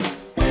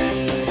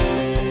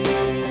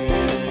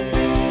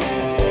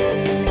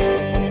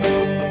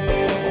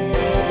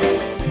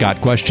Got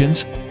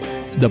questions?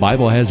 The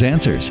Bible has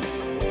answers.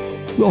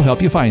 We'll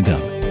help you find them.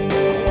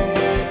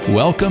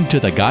 Welcome to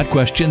the Got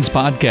Questions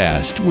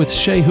podcast with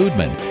Shay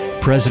Hoodman,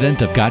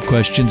 president of Got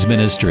Questions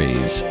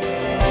Ministries.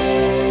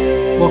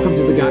 Welcome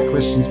to the Got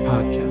Questions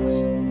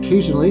podcast.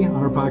 Occasionally on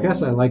our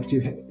podcast, I like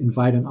to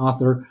invite an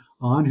author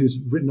on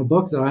who's written a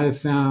book that I have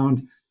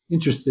found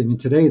interesting. And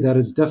today that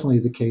is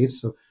definitely the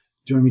case. So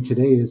joining me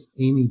today is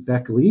Amy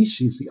Baik Lee.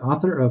 She's the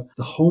author of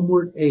The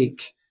Homeward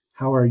Ache,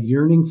 How Our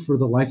Yearning for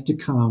the Life to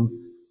Come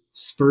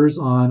Spurs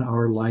on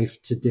Our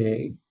Life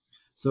Today.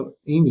 So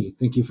Amy,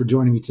 thank you for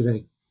joining me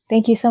today.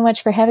 Thank you so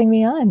much for having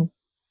me on.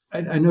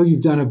 I know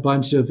you've done a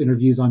bunch of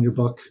interviews on your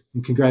book,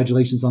 and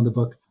congratulations on the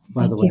book,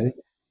 by the way.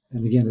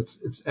 And again,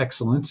 it's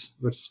excellent.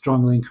 I would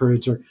strongly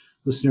encourage our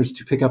listeners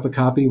to pick up a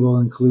copy. We'll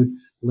include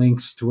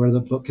links to where the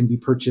book can be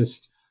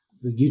purchased,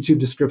 the YouTube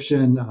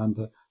description, on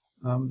the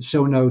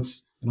show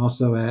notes, and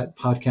also at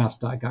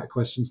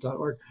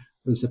podcast.gotquestions.org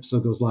where this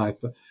episode goes live.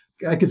 But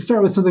I could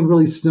start with something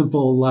really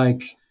simple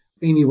like,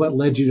 Amy, what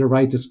led you to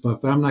write this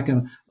book? But I'm not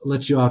going to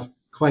let you off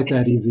quite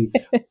that easy.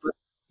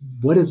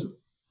 What is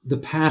the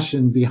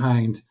passion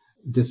behind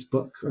this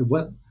book? Or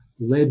what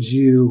led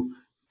you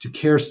to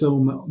care so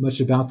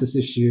much about this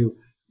issue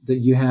that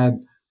you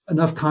had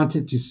enough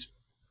content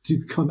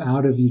to come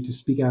out of you, to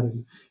speak out of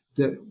you,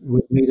 that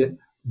made it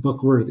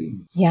book worthy?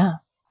 Yeah,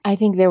 I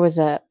think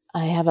I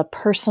have a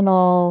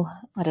personal,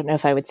 I don't know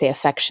if I would say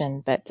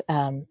affection, but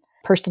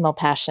personal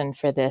passion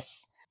for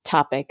this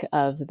topic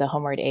of the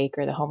homeward ache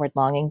or the homeward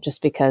longing,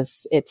 just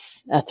because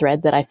it's a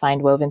thread that I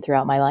find woven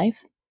throughout my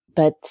life.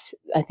 But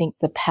I think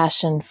the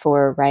passion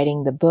for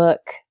writing the book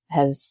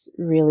has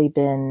really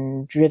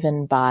been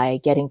driven by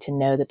getting to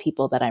know the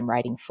people that I'm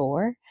writing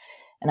for.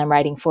 And I'm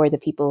writing for the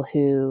people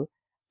who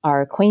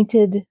are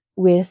acquainted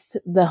with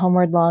the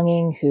homeward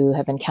longing, who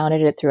have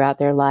encountered it throughout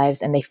their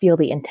lives, and they feel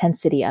the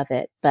intensity of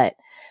it, but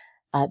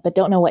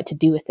don't know what to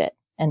do with it.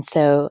 And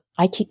so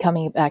I keep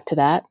coming back to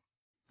that.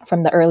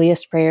 From the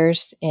earliest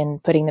prayers in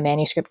putting the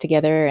manuscript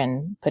together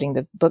and putting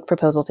the book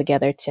proposal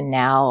together to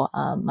now,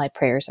 my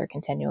prayers are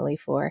continually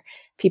for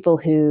people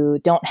who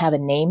don't have a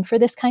name for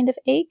this kind of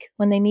ache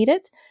when they meet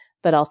it,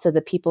 but also the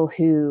people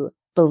who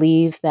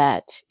believe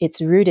that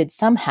it's rooted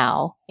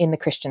somehow in the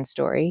Christian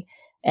story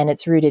and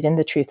it's rooted in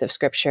the truth of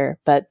Scripture,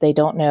 but they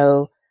don't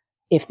know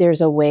if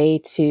there's a way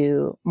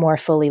to more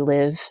fully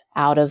live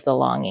out of the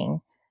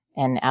longing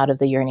and out of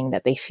the yearning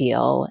that they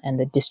feel and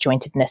the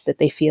disjointedness that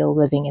they feel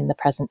living in the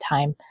present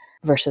time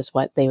versus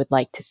what they would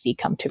like to see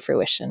come to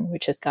fruition,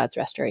 which is God's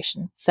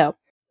restoration. So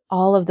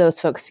all of those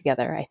folks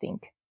together, I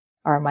think,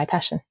 are my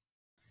passion.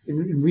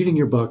 In reading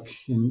your book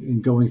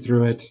and going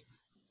through it,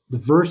 the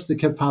verse that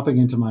kept popping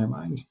into my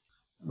mind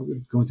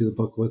going through the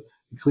book was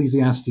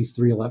Ecclesiastes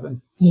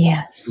 3:11.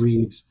 Yes. It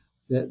reads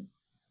that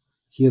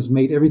He has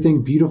made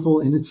everything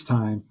beautiful in its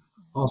time.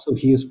 Also,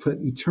 He has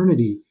put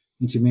eternity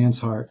into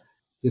man's heart,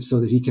 if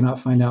so that he cannot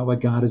find out what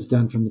God has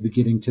done from the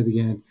beginning to the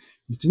end.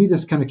 To me,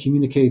 this kind of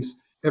communicates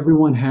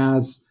everyone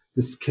has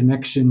this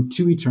connection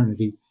to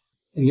eternity.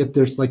 And yet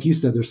there's, like you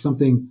said, there's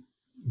something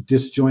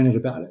disjointed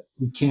about it.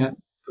 We can't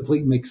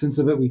completely make sense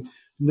of it. We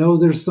know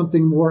there's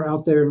something more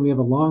out there and we have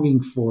a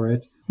longing for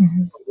it,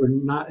 but we're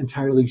not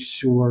entirely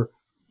sure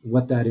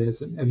what that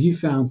is. And have you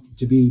found that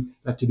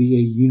to be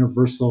a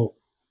universal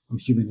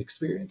human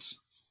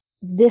experience?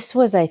 This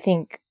was, I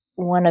think,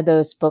 one of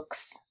those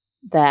books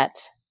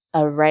that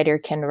a writer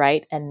can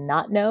write and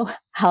not know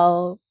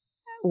how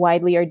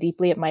widely or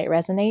deeply it might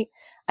resonate.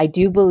 I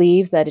do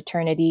believe that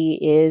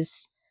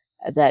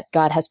that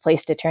God has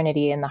placed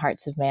eternity in the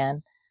hearts of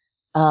man.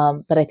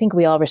 But I think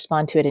we all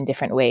respond to it in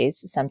different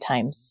ways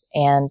sometimes.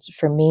 And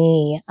for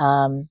me,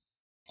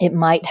 it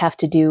might have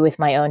to do with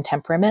my own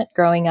temperament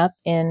growing up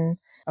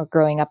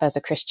as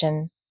a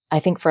Christian. I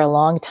think for a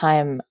long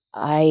time,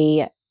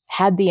 I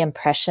had the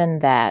impression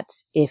that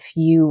if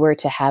you were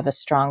to have a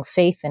strong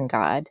faith in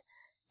God,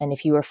 and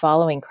if you were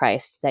following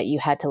Christ, that you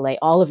had to lay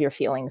all of your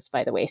feelings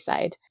by the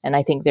wayside. And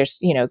I think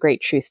there's,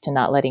 great truth to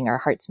not letting our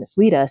hearts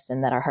mislead us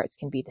and that our hearts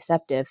can be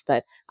deceptive.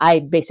 But I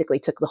basically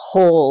took the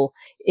whole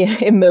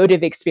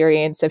emotive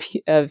experience of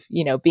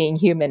being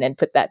human and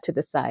put that to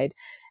the side.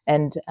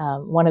 And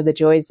one of the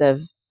joys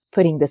of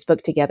putting this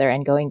book together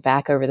and going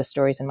back over the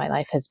stories in my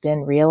life has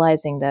been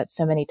realizing that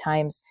so many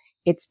times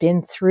it's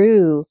been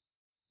through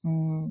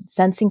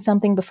sensing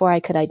something before I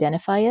could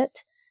identify it,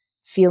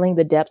 feeling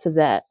the depth of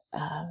that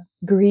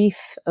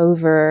grief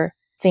over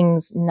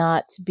things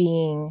not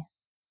being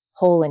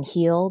whole and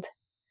healed.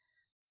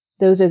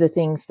 Those are the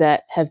things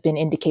that have been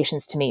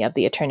indications to me of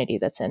the eternity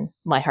that's in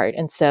my heart.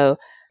 And so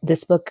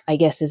this book, I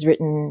guess, is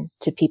written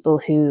to people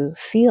who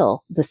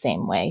feel the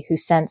same way, who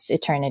sense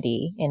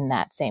eternity in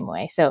that same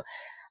way. So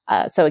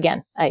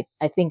again, I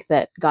think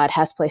that God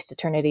has placed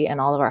eternity in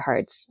all of our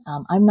hearts.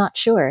 I'm not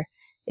sure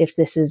if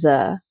this is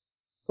a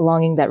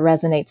longing that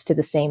resonates to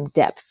the same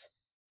depth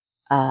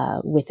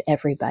with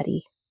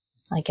everybody.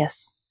 I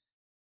guess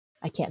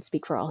I can't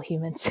speak for all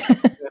humans.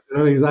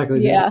 No,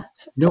 exactly. Yeah.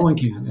 No one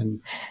can.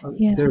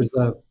 And there's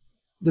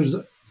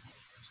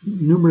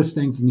numerous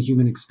things in the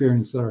human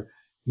experience that are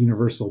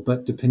universal,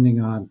 but depending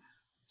on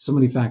so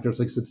many factors,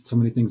 like I said, so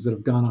many things that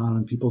have gone on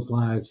in people's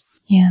lives,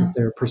 Yeah. what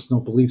their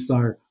personal beliefs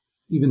are,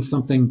 even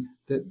something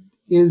that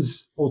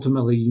is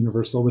ultimately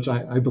universal, which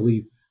I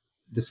believe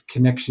this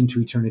connection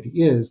to eternity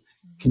is,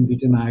 can be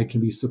denied,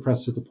 can be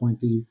suppressed to the point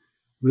that you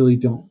really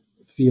don't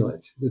feel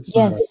it.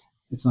 Yes.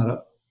 It's not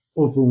a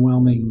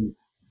overwhelming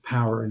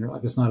power in your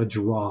life. It's not a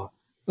draw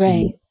to you.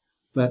 Right.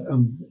 But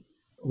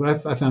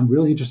what I found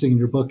really interesting in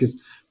your book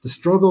is the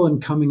struggle in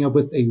coming up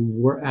with a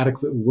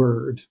adequate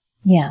word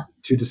Yeah.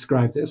 to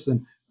describe this.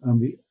 And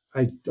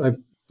I've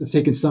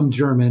taken some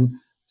German,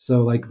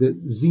 so like the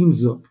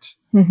Sehnsucht,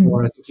 Mm-hmm.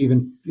 or I think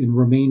even in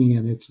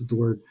Romanian, it's the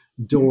word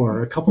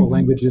door, a couple of Mm-hmm.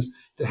 languages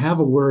that have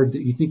a word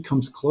that you think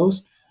comes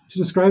close to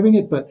describing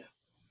it. But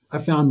I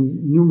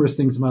found numerous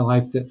things in my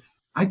life that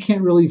I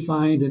can't really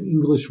find an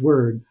English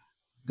word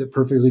that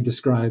perfectly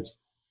describes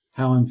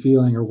how I'm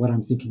feeling or what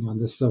I'm thinking on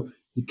this. So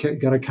you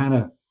got to kind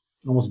of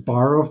almost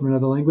borrow from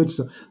another language.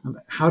 So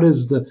how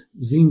does the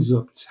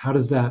Sehnsucht, how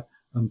does that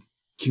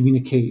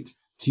communicate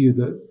to you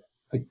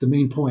the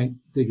main point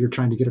that you're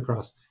trying to get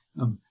across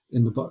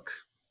in the book?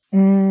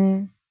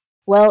 Mm.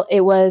 Well,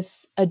 it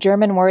was a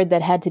German word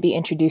that had to be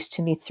introduced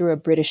to me through a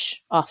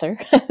British author,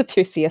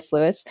 through C.S.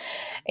 Lewis,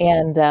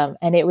 and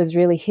it was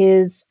really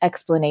his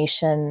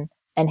explanation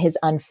and his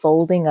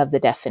unfolding of the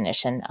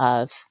definition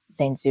of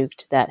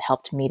Sehnsucht that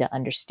helped me to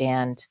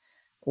understand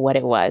what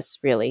it was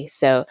really.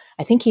 So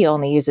I think he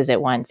only uses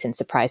it once in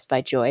Surprised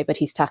by Joy, but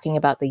he's talking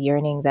about the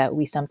yearning that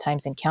we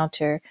sometimes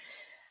encounter,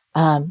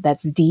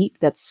 that's deep,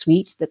 that's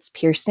sweet, that's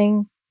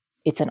piercing.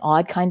 It's an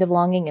odd kind of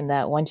longing in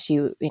that once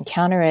you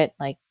encounter it,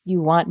 like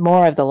you want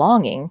more of the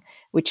longing,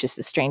 which is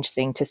a strange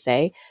thing to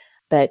say.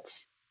 But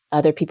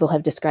other people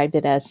have described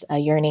it as a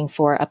yearning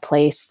for a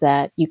place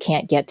that you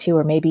can't get to,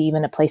 or maybe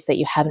even a place that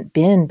you haven't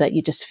been, but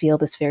you just feel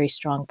this very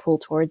strong pull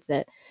towards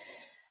it.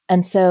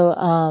 And so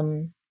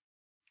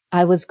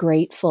I was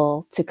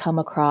grateful to come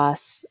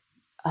across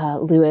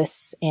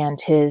Lewis and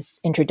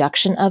his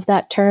introduction of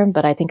that term,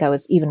 but I think I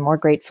was even more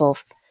grateful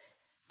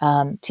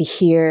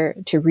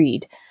to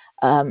read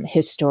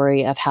his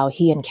story of how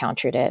he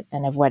encountered it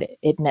and of what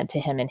it meant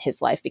to him in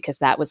his life, because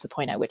that was the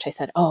point at which I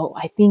said, "Oh,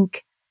 I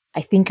think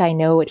I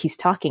know what he's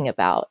talking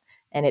about."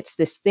 And it's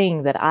this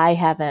thing that I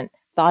haven't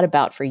thought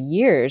about for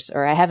years,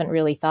 or I haven't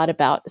really thought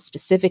about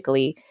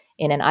specifically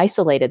in an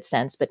isolated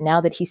sense. But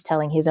now that he's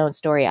telling his own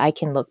story, I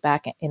can look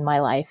back in my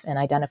life and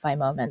identify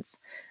moments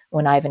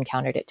when I've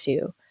encountered it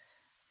too.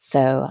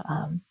 So,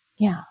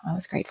 yeah, I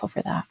was grateful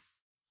for that.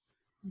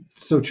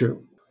 So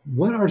true.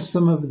 What are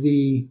some of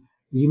you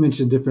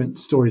mentioned different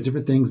stories,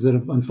 different things that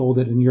have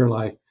unfolded in your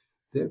life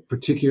that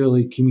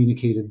particularly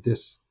communicated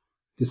this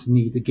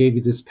need, that gave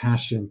you this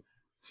passion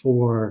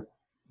for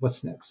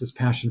what's next, this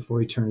passion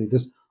for eternity,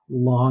 this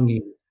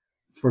longing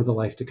for the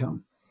life to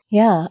come?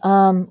 Yeah.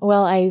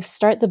 Well, I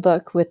start the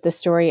book with the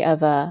story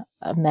of a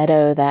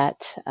meadow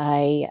that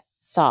I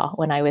saw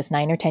when I was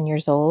 9 or 10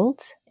 years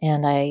old.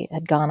 And I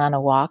had gone on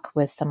a walk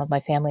with some of my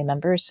family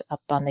members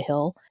up on the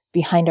hill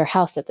behind our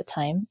house at the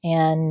time.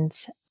 And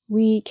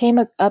we came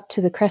up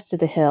to the crest of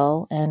the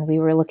hill and we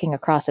were looking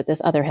across at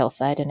this other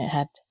hillside, and it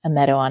had a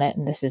meadow on it.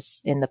 And this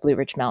is in the Blue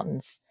Ridge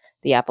Mountains,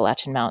 the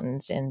Appalachian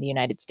Mountains in the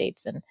United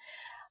States. And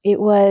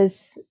it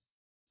was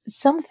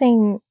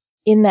something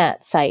in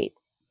that site.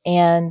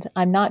 And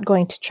I'm not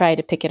going to try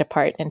to pick it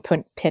apart and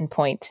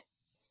pinpoint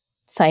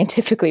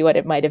scientifically what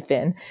it might have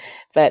been.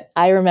 But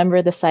I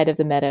remember the side of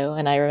the meadow,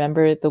 and I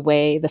remember the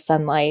way the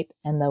sunlight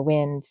and the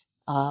wind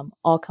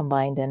all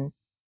combined. And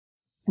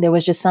there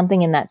was just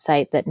something in that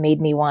site that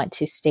made me want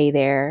to stay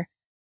there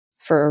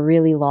for a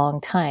really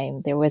long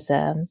time. There was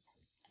an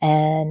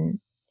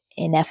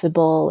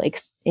ineffable,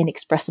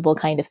 inexpressible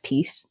kind of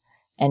peace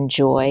and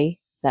joy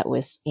that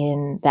was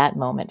in that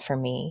moment for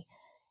me.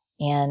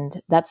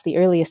 And that's the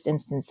earliest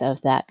instance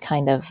of that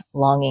kind of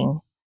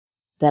longing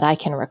that I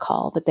can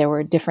recall. But there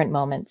were different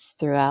moments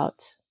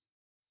throughout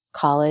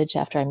college,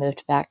 after I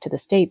moved back to the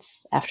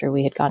States, after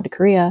we had gone to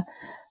Korea.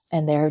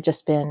 And there have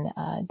just been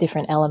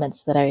different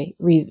elements that I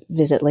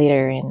revisit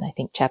later in, I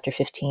think, chapter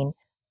 15,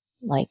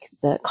 like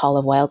the call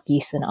of wild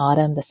geese in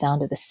autumn, the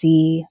sound of the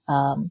sea,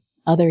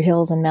 other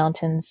hills and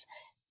mountains,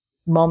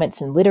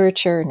 moments in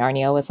literature.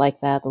 Narnia was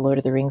like that. The Lord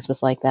of the Rings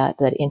was like that,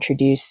 that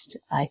introduced,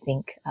 I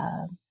think,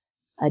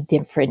 a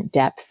different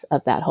depth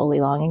of that holy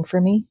longing for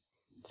me.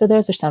 So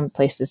those are some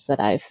places that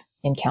I've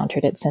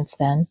encountered it since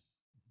then.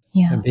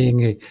 Yeah. And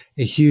being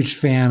a huge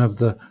fan of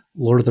the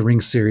Lord of the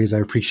Rings series, I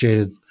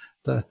appreciated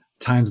the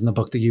times in the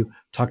book that you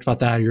talked about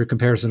that, your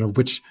comparison of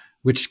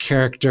which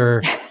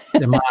character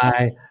am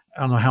I. I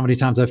don't know how many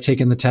times I've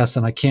taken the test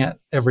and I can't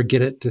ever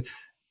get it to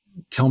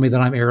tell me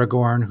that I'm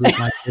Aragorn, who's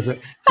my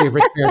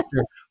favorite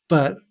character.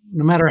 But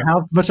no matter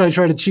how much I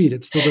try to cheat,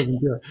 it still doesn't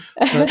do it.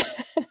 But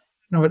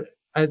no,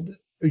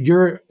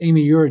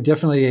 Amy, you're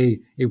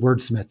definitely a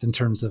wordsmith in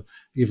terms of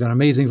you have an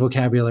amazing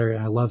vocabulary.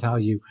 And I love how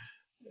you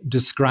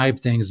describe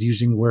things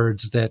using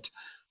words that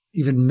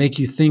even make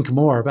you think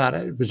more about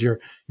it, but you're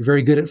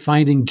very good at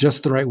finding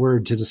just the right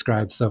word to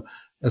describe. So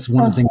that's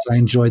one of the things I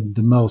enjoyed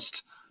the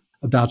most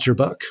about your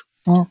book.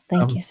 Well,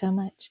 thank you so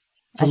much.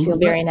 So I feel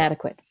very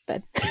inadequate,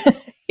 but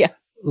yeah.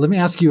 let me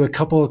ask you a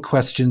couple of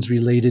questions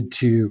related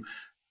to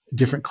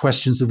different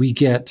questions that we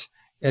get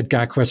at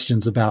Got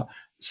Questions about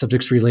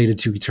subjects related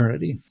to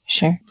eternity.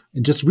 Sure.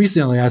 And just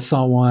recently, I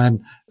saw one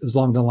that was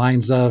along the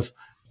lines of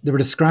they were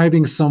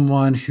describing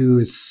someone who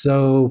is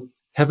so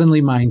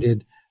heavenly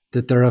minded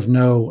that they're of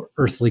no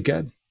earthly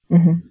good.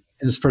 Mm-hmm. And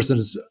this person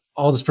is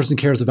all this person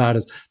cares about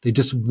is they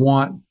just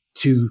want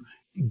to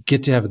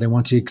get to heaven. They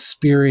want to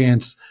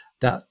experience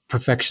that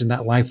perfection,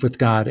 that life with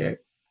God.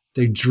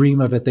 They dream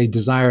of it. They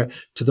desire it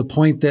to the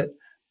point that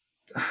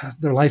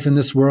their life in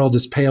this world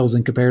just pales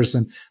in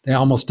comparison. They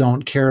almost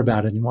don't care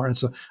about it anymore. And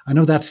so I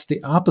know that's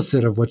the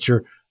opposite of what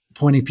you're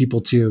pointing people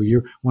to.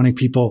 You're wanting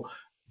people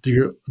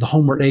to the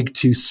homework egg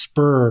to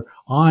spur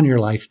on your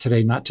life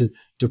today, not to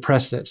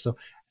depress it. So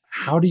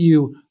how do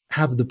you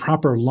have the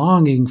proper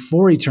longing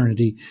for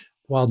eternity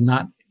while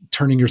not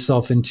turning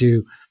yourself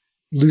into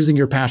losing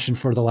your passion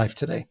for the life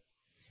today?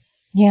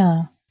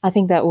 Yeah, I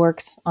think that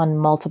works on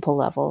multiple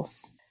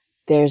levels.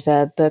 There's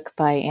a book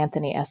by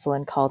Anthony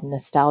Esolen called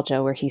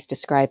Nostalgia, where he's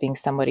describing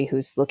somebody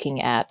who's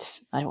looking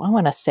at, I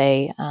want to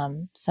say,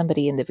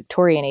 somebody in the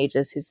Victorian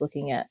ages who's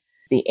looking at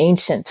the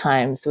ancient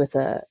times with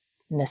a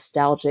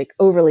nostalgic,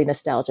 overly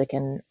nostalgic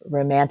and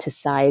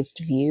romanticized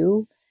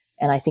view.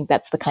 And I think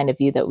that's the kind of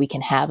view that we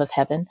can have of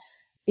heaven.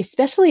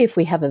 Especially if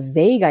we have a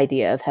vague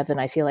idea of heaven,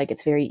 I feel like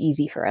it's very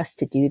easy for us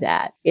to do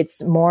that.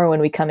 It's more when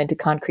we come into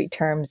concrete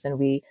terms and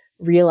we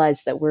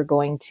realize that we're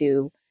going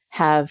to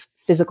have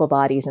physical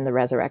bodies in the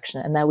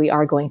resurrection and that we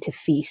are going to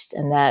feast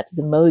and that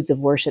the modes of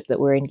worship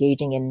that we're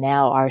engaging in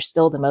now are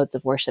still the modes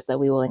of worship that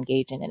we will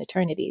engage in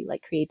eternity,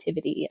 like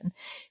creativity and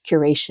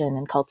curation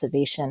and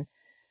cultivation.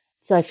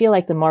 So I feel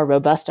like the more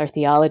robust our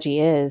theology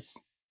is,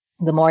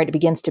 the more it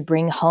begins to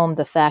bring home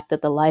the fact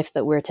that the life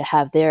that we're to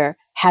have there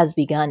has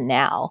begun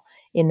now.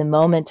 In the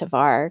moment of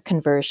our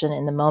conversion,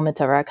 in the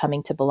moment of our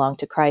coming to belong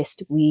to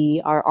Christ,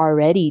 we are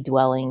already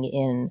dwelling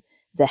in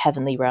the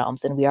heavenly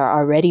realms and we are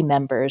already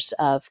members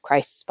of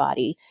Christ's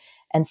body.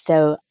 And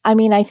so, I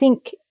mean, I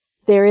think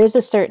there is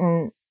a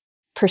certain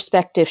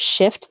perspective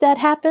shift that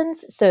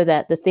happens so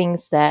that the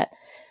things that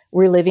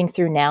we're living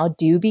through now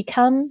do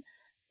become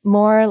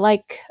more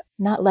like,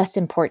 not less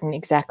important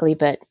exactly,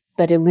 but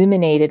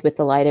illuminated with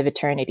the light of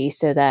eternity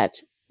so that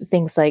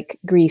things like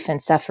grief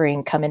and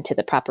suffering come into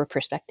the proper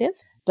perspective.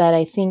 But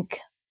I think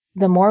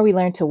the more we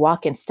learn to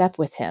walk in step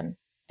with him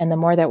and the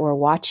more that we're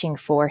watching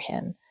for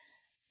him,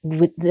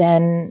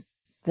 then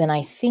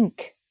I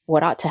think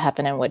what ought to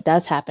happen and what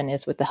does happen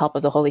is with the help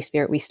of the Holy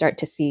Spirit, we start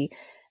to see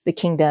the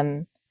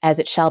kingdom as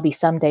it shall be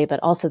someday, but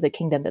also the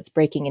kingdom that's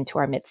breaking into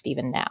our midst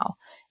even now.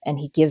 And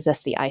he gives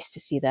us the eyes to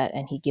see that.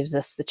 And he gives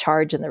us the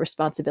charge and the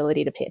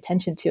responsibility to pay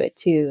attention to it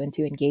too, and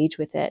to engage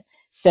with it.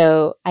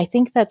 So I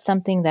think that's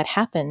something that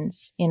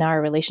happens in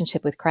our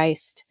relationship with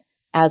Christ.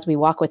 As we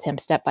walk with him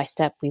step by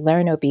step, we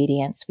learn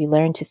obedience, we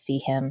learn to see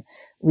him,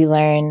 we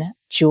learn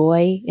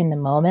joy in the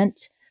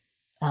moment,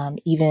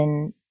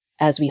 even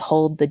as we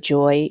hold the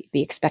joy,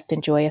 the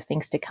expectant joy of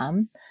things to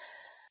come.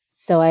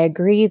 So I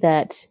agree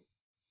that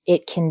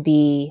it can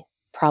be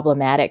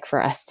problematic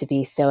for us to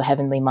be so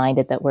heavenly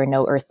minded that we're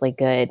no earthly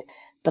good.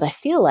 But I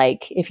feel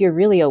like if you're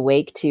really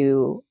awake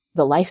to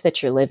the life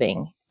that you're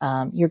living,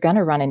 you're going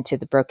to run into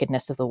the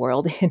brokenness of the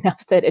world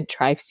enough that it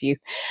drives you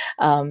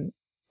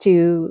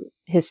to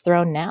his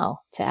throne now,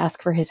 to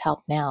ask for his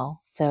help now.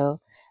 So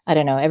I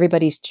don't know,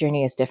 everybody's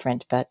journey is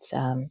different, but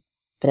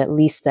at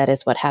least that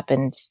is what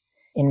happened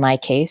in my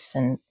case,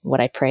 and what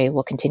I pray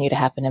will continue to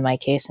happen in my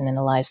case and in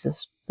the lives of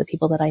the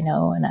people that I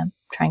know and I'm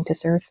trying to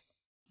serve.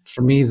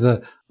 For me,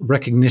 the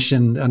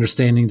recognition, the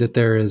understanding that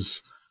there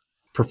is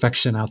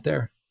perfection out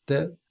there,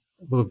 that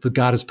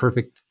God is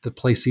perfect, the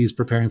place he is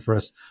preparing for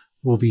us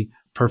will be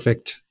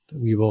perfect, that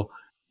we will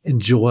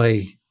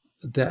enjoy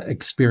that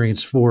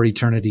experience for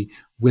eternity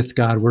with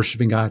God,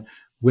 worshiping God,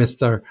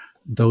 with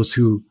those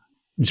who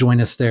join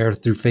us there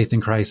through faith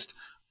in Christ.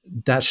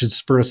 That should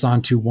spur us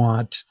on to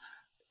want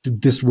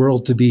this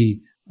world to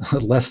be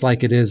less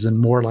like it is and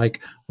more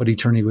like what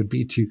eternity would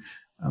be, to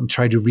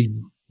try to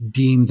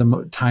redeem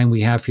the time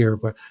we have here,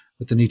 but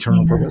with an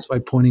eternal purpose by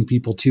pointing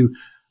people to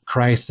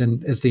Christ.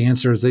 And as the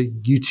answer is that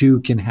you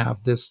too can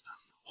have this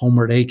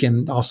homeward ache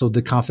and also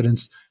the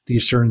confidence, the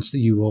assurance that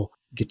you will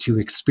get to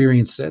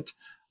experience it.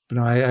 But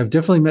I've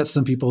definitely met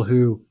some people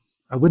who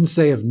I wouldn't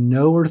say have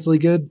no earthly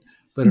good,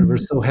 but are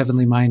so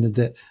heavenly minded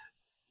that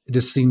it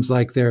just seems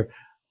like they're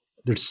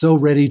so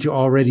ready to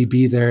already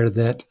be there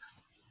that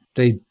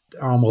they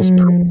are almost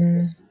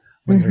purposeless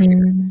when they're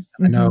here.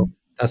 I know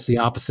that's the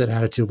opposite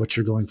attitude of what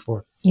you're going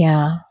for.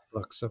 Yeah.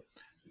 Book. So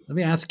let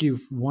me ask you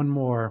one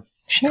more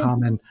Sure.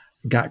 common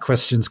Got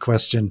Questions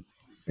question.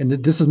 And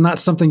this is not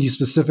something you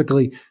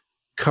specifically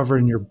cover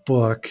in your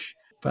book,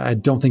 but I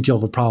don't think you'll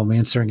have a problem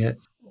answering it.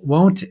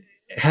 Won't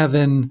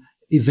heaven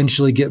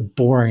eventually get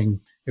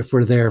boring if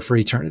we're there for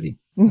eternity?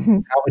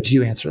 How would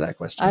you answer that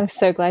question? I'm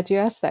so glad you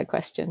asked that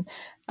question.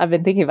 I've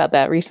been thinking about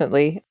that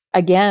recently.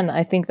 Again,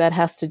 I think that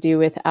has to do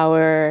with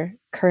our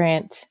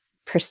current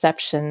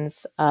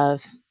perceptions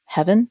of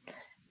heaven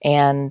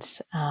And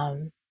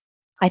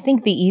I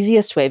think the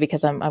easiest way,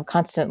 because I'm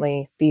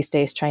constantly these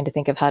days trying to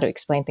think of how to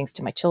explain things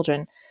to my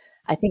children,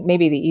 I think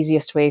maybe the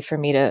easiest way for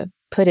me to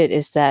put it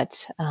is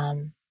that,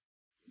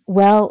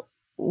 well,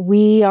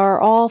 we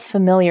are all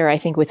familiar, I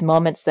think, with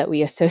moments that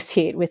we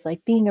associate with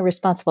like being a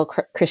responsible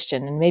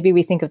Christian. And maybe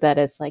we think of that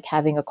as like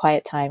having a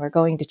quiet time or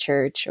going to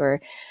church,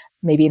 or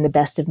maybe in the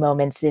best of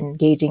moments,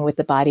 engaging with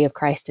the body of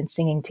Christ and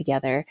singing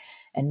together.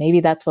 And maybe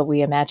that's what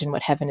we imagine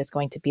what heaven is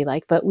going to be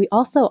like. But we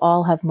also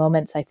all have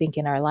moments, I think,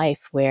 in our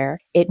life where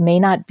it may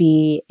not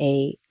be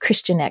a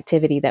Christian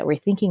activity that we're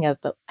thinking of,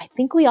 but I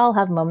think we all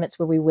have moments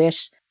where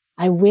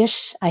I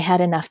wish I had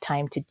enough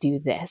time to do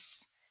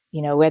this.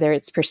 Whether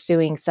it's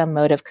pursuing some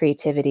mode of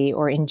creativity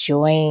or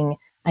enjoying,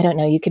 I don't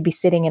know, you could be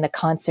sitting in a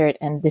concert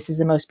and this is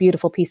the most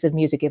beautiful piece of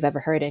music you've ever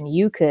heard, and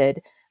you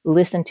could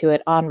listen to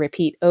it on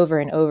repeat over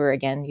and over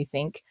again, you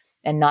think,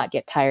 and not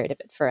get tired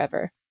of it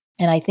forever.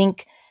 And I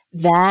think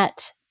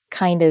that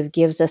kind of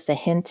gives us a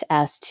hint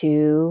as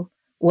to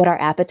what our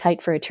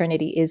appetite for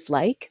eternity is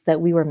like,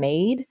 that we were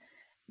made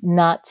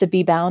not to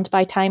be bound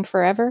by time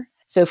forever.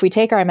 So if we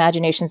take our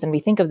imaginations and we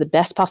think of the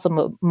best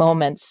possible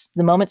moments,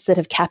 the moments that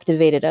have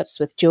captivated us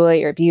with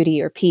joy or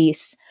beauty or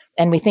peace,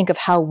 and we think of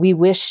how we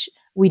wish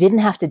we didn't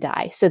have to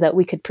die so that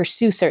we could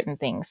pursue certain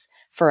things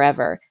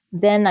forever,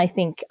 then I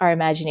think our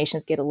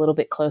imaginations get a little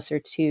bit closer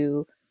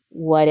to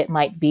what it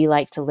might be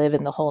like to live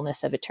in the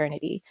wholeness of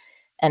eternity.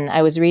 And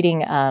I was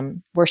reading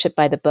Worship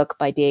by the Book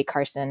by D.A.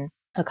 Carson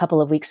a couple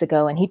of weeks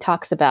ago, and he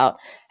talks about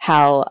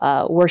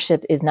how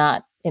worship is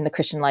not in the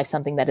Christian life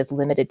something that is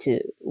limited to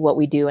what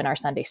we do in our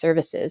Sunday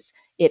services.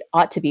 It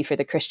ought to be for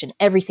the Christian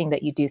everything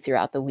that you do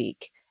throughout the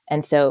week.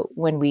 And so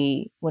when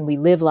we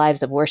live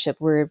lives of worship,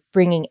 we're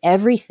bringing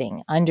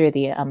everything under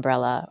the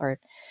umbrella, or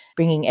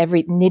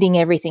knitting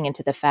everything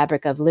into the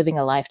fabric of living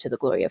a life to the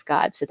glory of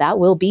God. So that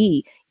will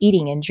be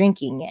eating and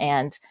drinking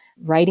and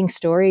writing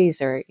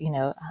stories, or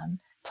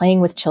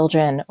playing with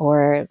children,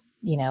 or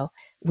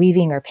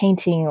weaving or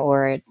painting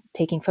or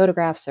taking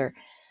photographs, or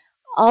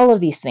all of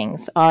these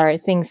things are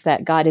things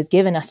that God has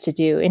given us to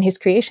do in his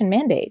creation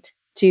mandate,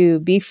 to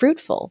be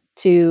fruitful,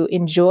 to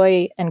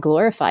enjoy and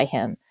glorify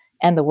him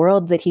and the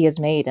world that he has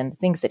made and the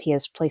things that he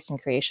has placed in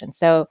creation.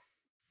 So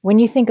when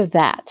you think of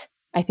that,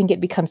 I think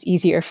it becomes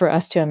easier for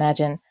us to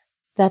imagine,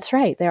 that's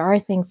right, there are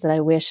things that I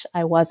wish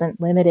I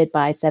wasn't limited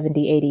by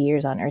 70, 80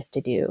 years on earth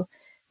to do.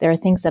 There are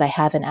things that I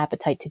have an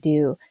appetite to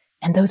do,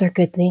 and those are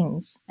good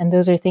things. And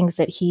those are things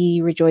that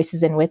he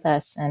rejoices in with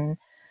us. And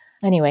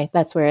anyway,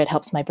 that's where it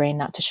helps my brain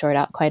not to short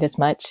out quite as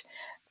much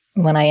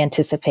when I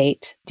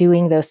anticipate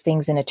doing those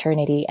things in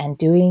eternity and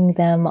doing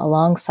them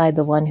alongside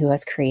the one who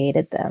has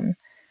created them.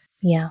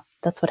 Yeah,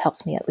 that's what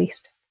helps me, at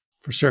least.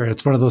 For sure.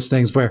 It's one of those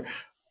things where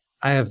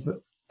I have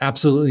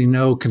absolutely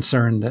no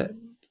concern that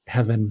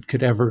heaven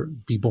could ever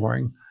be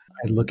boring.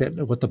 I look at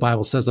what the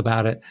Bible says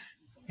about it,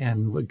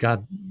 and what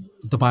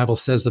the Bible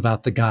says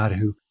about the God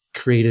who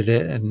created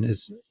it and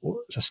is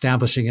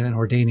establishing it and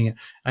ordaining it.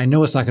 I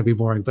know it's not going to be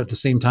boring, but at the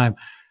same time,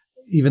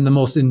 even the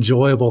most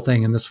enjoyable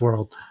thing in this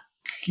world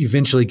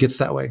eventually gets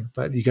that way.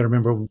 But you got to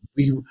remember,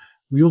 we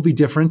will be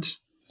different.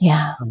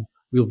 Yeah.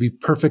 We will be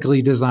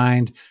perfectly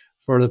designed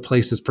for the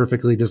place that's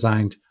perfectly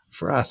designed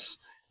for us.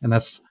 And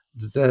that's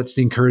the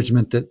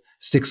encouragement that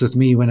sticks with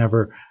me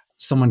whenever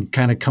someone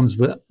kind of comes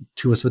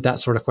to us with that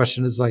sort of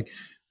question. Is like,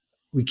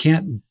 we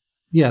can't,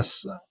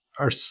 yes,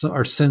 our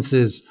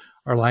senses,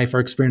 our life, our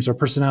experience, our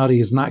personality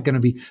is not going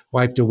to be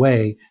wiped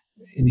away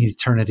in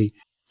eternity,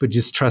 but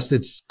just trust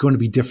it's going to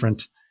be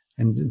different,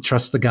 and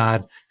trust the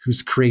God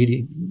who's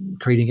creating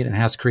it and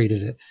has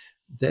created it,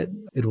 that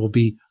it will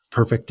be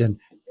perfect in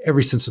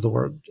every sense of the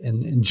word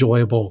and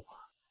enjoyable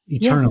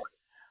eternally,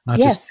 not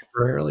just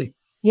temporarily.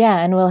 Yeah,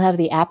 and we'll have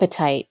the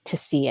appetite to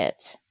see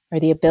it, or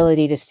the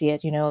ability to see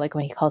it, like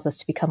when he calls us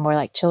to become more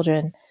like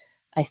children.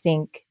 I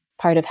think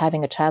part of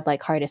having a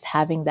childlike heart is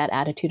having that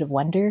attitude of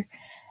wonder.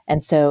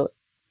 And so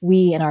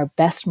we, in our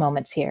best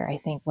moments here, I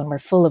think when we're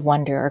full of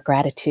wonder or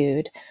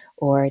gratitude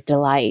or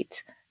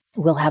delight,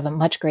 we'll have a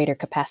much greater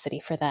capacity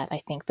for that,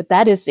 I think. But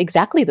that is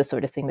exactly the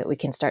sort of thing that we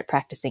can start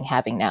practicing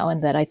having now,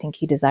 and that I think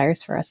he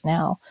desires for us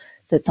now.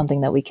 So it's something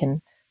that we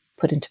can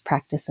put into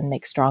practice and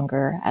make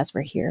stronger as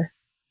we're here.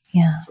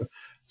 Yeah.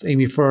 So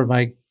Amy, for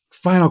my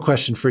final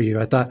question for you,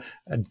 I thought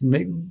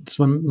this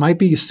one might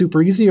be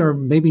super easy or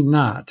maybe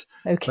not.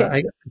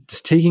 Okay. But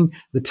just taking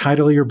the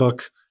title of your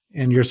book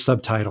and your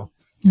subtitle,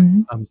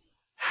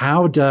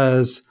 how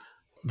does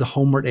the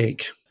homeward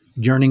ache,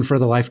 yearning for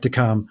the life to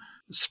come,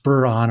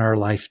 spur on our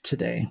life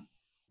today?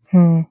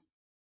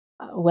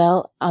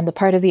 Well, on the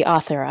part of the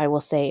author, I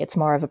will say it's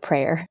more of a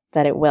prayer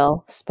that it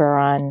will spur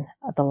on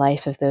the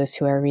life of those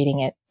who are reading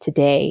it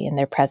today in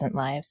their present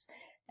lives.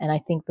 And I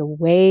think the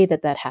way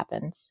that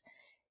happens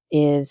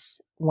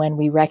is when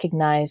we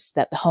recognize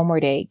that the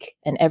homeward ache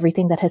and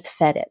everything that has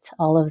fed it,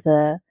 all of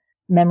the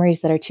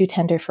memories that are too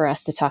tender for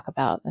us to talk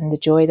about, and the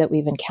joy that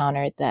we've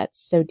encountered that's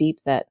so deep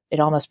that it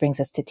almost brings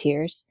us to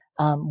tears.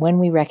 When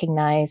we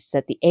recognize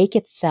that the ache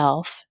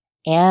itself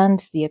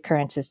and the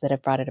occurrences that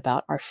have brought it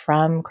about are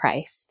from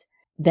Christ,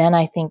 then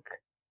I think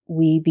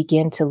we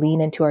begin to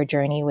lean into our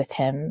journey with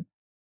him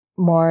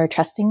more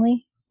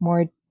trustingly,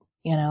 more,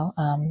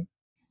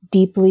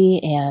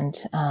 deeply. And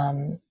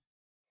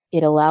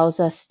it allows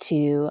us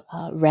to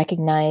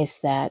recognize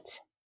that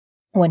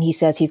when he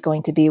says he's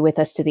going to be with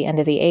us to the end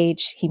of the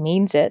age, he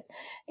means it.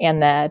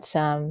 And that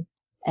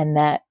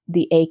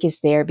the ache is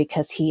there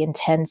because he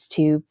intends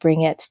to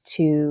bring it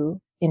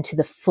into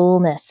the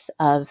fullness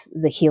of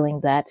the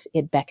healing that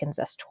it beckons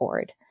us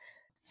toward.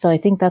 So I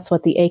think that's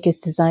what the ache is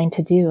designed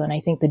to do. And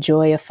I think the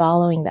joy of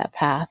following that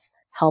path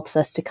helps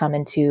us to come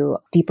into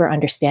deeper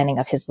understanding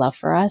of his love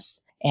for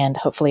us, and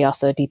hopefully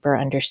also a deeper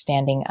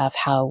understanding of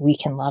how we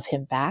can love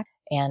him back.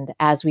 And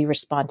as we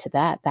respond to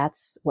that,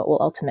 that's what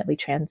will ultimately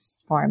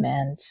transform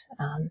and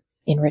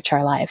enrich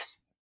our lives.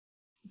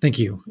 Thank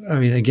you. I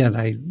mean, again,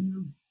 I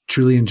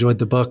truly enjoyed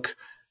the book,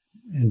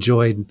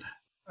 enjoy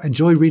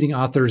reading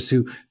authors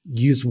who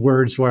use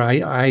words where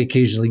I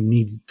occasionally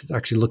need to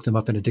actually look them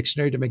up in a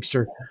dictionary to make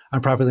sure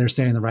I'm properly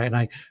understanding them right. And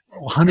I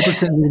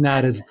 100% mean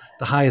that as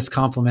the highest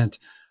compliment.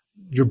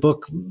 Your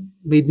book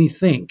made me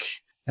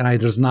think. And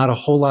there's not a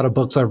whole lot of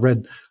books I've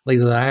read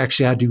lately that I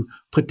actually had to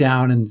put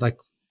down and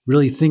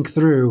really think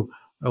through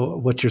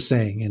what you're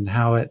saying and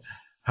how it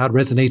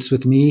resonates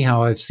with me,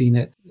 how I've seen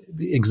it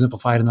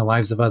exemplified in the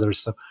lives of others.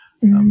 So,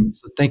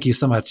 so thank you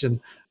so much.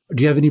 And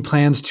do you have any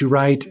plans to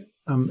write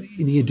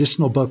any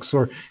additional books,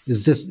 or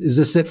is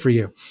this it for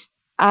you?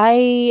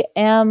 I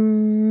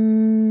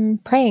am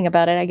praying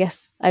about it. I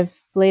guess I've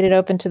laid it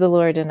open to the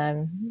Lord,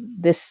 and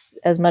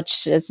as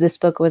much as this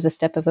book was a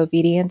step of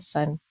obedience,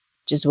 I'm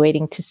just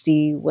waiting to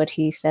see what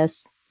he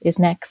says is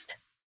next.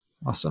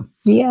 Awesome.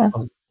 Yeah.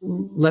 Well,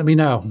 let me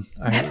know.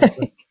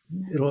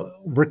 It'll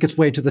work its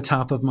way to the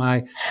top of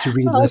my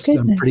to-read list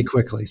pretty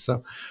quickly.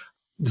 So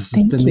this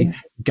has been the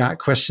Got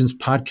Questions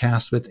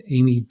podcast with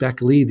Amy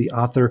Baik Lee, the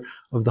author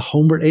of The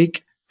Homeward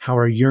Ache, How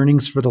Our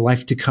Yearnings for the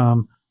Life to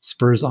Come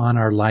Spurs on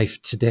Our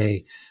Life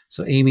Today.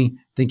 So Amy,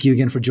 thank you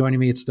again for joining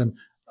me. It's been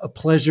a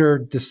pleasure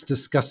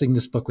discussing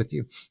this book with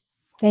you.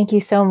 Thank you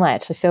so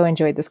much. I so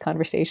enjoyed this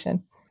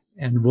conversation.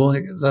 And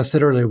as I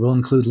said earlier, we'll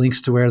include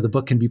links to where the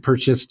book can be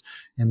purchased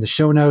in the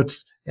show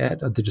notes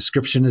at the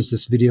description as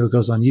this video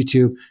goes on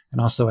YouTube,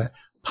 and also at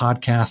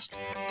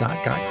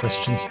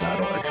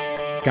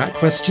podcast.gotquestions.org. Got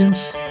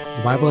questions?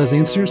 The Bible has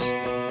answers,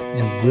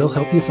 and we'll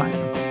help you find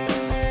them.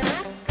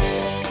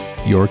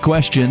 Your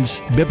questions,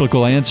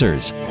 biblical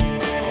answers.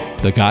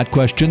 The Got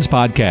Questions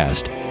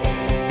Podcast.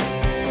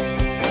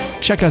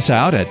 Check us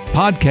out at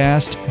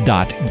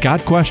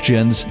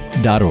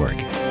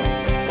podcast.gotquestions.org.